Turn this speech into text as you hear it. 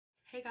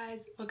Hey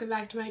guys, welcome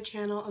back to my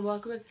channel and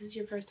welcome if this is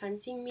your first time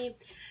seeing me.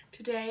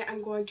 Today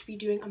I'm going to be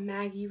doing a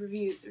Maggie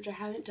reviews, which I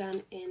haven't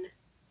done in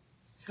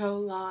so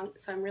long,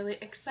 so I'm really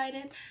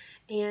excited.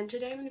 And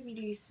today I'm going to be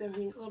doing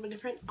something a little bit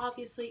different,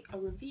 obviously a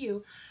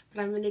review,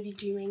 but I'm going to be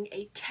doing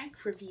a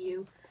tech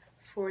review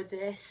for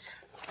this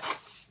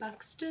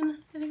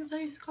Buxton, I think that's how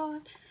you used to call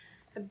it,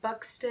 a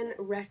Buxton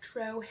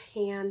retro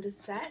hand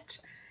set,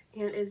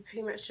 and it's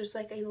pretty much just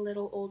like a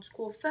little old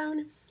school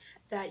phone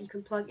that you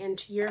can plug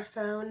into your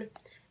phone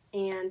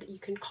and you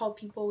can call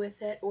people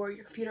with it or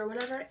your computer or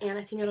whatever, and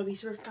I think it'll be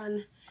super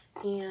fun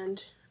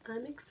and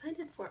I'm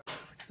excited for it.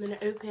 I'm going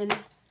to open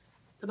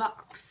the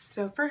box.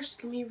 So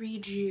first let me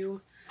read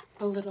you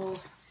a little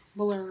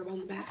blurb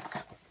on the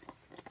back.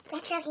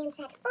 Retro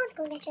handset. Old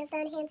school retro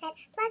phone handset.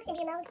 Plugs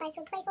into your mobile device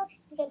for playful,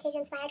 vintage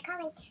inspired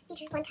calling.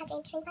 Features one-touch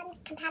answering button.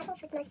 Compatible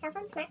for most cell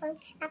phones, smartphones,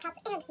 laptops,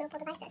 and mobile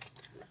devices.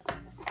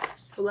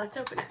 So let's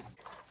open it.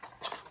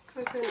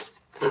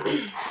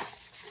 Okay.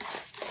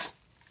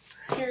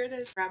 Here it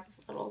is. Grab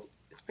a little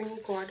spring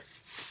cord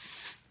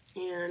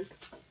and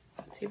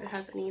see if it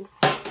has any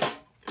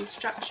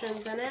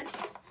instructions in it.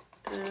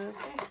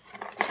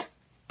 Okay.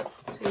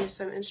 So here's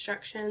some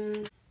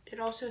instructions. It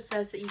also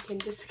says that you can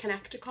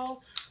disconnect a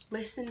call,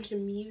 listen to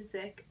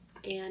music,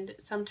 and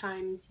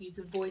sometimes use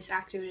a voice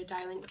activated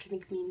dialing, which I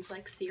think means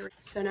like Siri.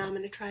 So now I'm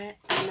going to try it.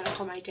 I'm going to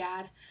call my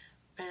dad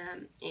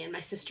and my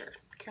sister,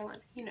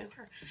 Caroline. You know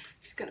her.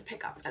 She's going to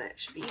pick up and it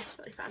should be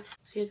really fun.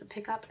 So here's the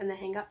pick up and the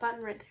hang up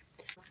button right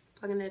there.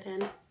 Plugging it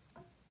in.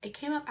 It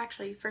came up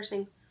actually first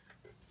thing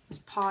was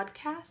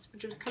podcast,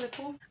 which was kind of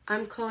cool.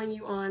 I'm calling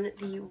you on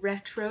the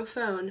retro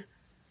phone.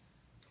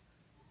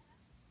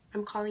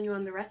 I'm calling you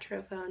on the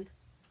retro phone.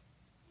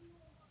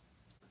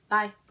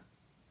 Bye.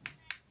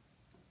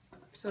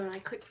 So then I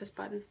click this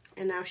button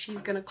and now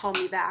she's gonna call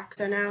me back.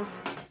 So now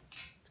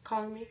it's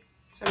calling me.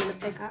 So I'm gonna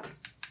pick up.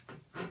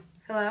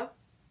 Hello?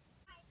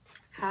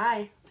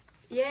 Hi.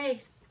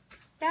 Yay.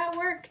 That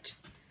worked.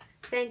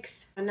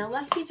 Thanks. And now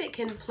let's see if it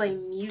can play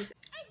music.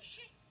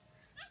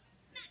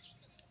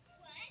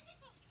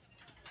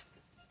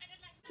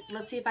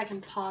 Let's see if I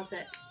can pause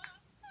it.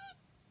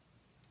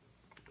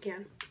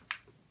 Again.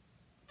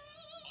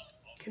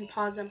 Can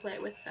pause and play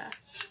it with the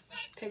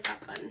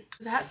pickup button.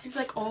 That seems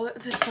like all that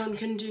this phone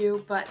can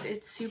do, but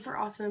it's super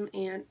awesome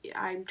and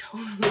I'm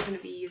totally going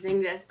to be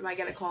using this if I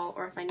get a call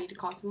or if I need to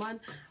call someone.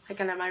 I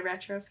can have my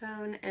retro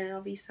phone and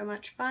it'll be so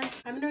much fun.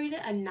 I'm going to rate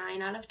it a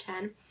 9 out of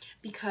 10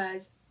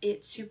 because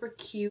it's super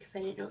cute because I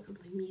didn't know it could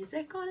play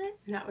music on it,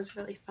 and that was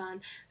really fun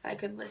that I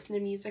could listen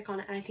to music on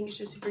it, and I think it's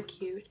just super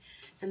cute,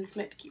 and this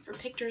might be cute for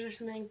pictures or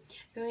something.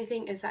 The only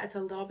thing is that it's a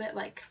little bit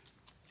like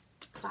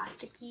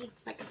plasticky,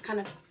 like it's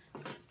kind of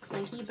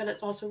clanky, but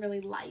it's also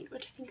really light,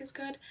 which I think is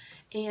good,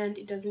 and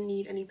it doesn't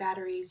need any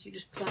batteries. You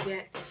just plug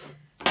it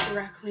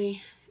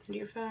directly into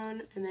your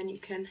phone and then you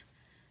can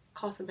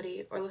call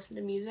somebody or listen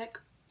to music,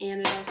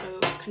 and it also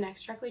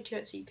connects directly to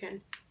it so you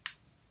can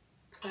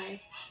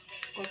play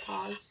or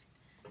pause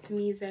the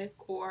music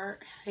or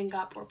hang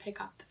up or pick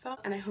up the phone.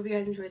 And I hope you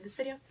guys enjoyed this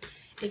video.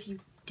 If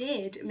you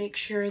did, make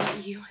sure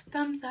that you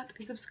thumbs up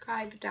and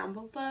subscribe down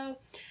below,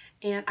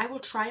 and I will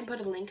try and put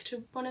a link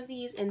to one of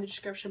these in the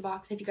description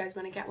box if you guys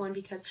want to get one,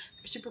 because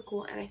they're super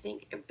cool and I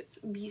think it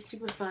would be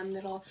super fun.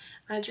 That'll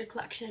add to your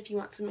collection if you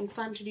want something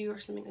fun to do or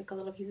something like a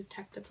little piece of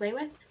tech to play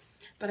with.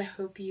 But I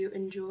hope you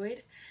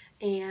enjoyed,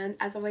 and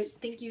as always,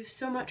 thank you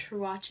so much for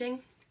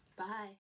watching. Bye.